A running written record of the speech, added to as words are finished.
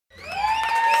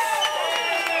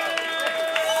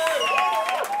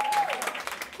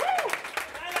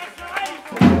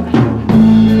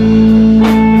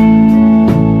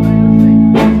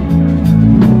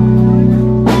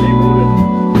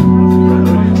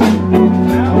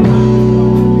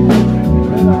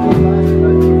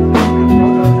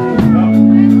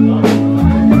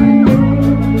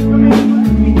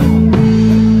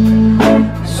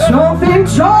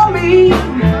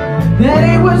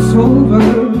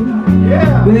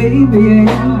baby.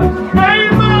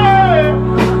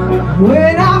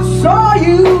 When I saw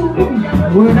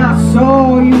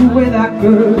you with that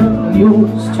girl you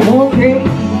was talking,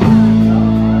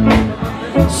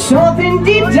 something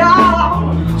deep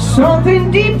down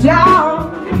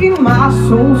in my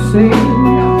soul sing.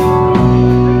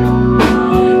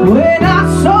 When I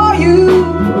saw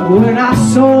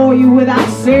you with that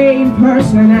same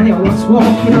person and you was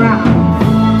walking around,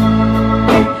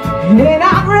 and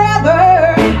I'd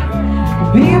rather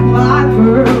be a blind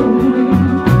girl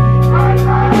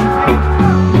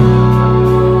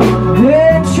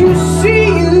than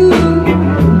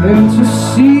to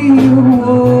see you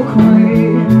walk away.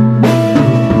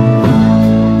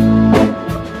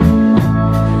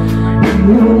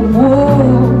 Your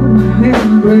warm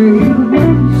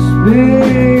embrace,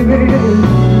 baby.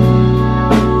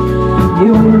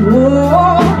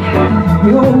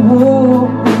 Your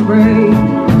warm embrace.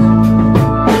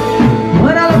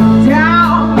 When I looked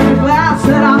down at the glass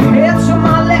that I had to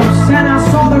my lips, and I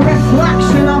saw the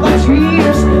reflection of the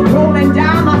tears rolling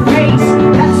down my face,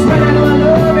 that's when I knew I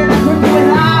loved it. I couldn't do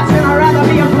without, and I'd rather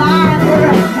be a blind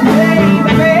girl.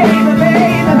 Baby, baby,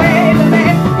 baby, baby,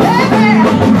 baby,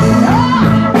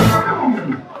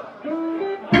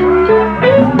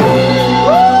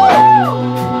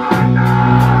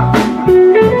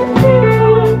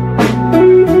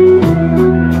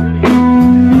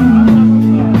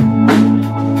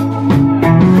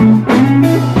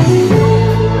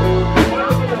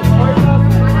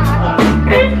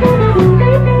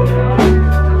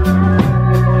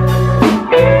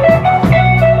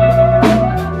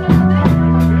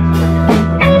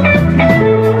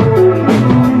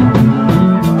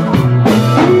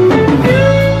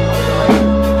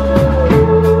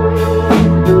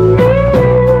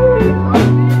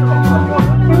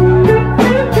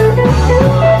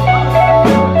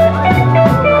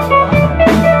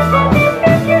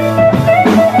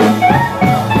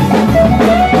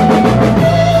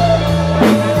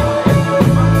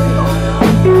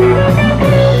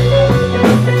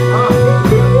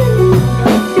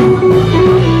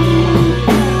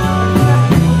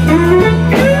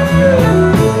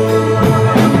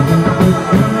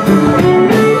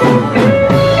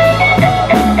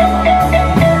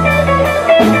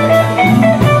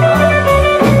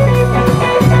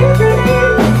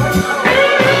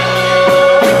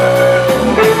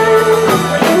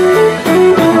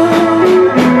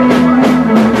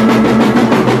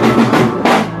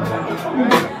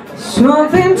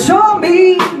 something told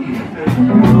me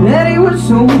that it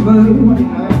was over,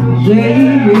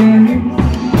 baby.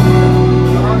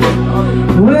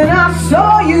 When I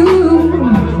saw you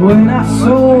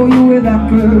with that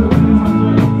girl,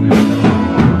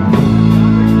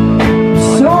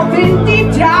 something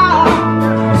deep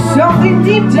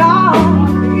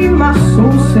down in my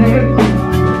soul said,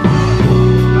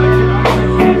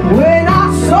 when I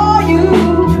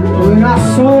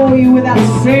saw you with that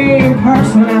same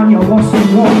person and you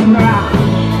wasn't walking around.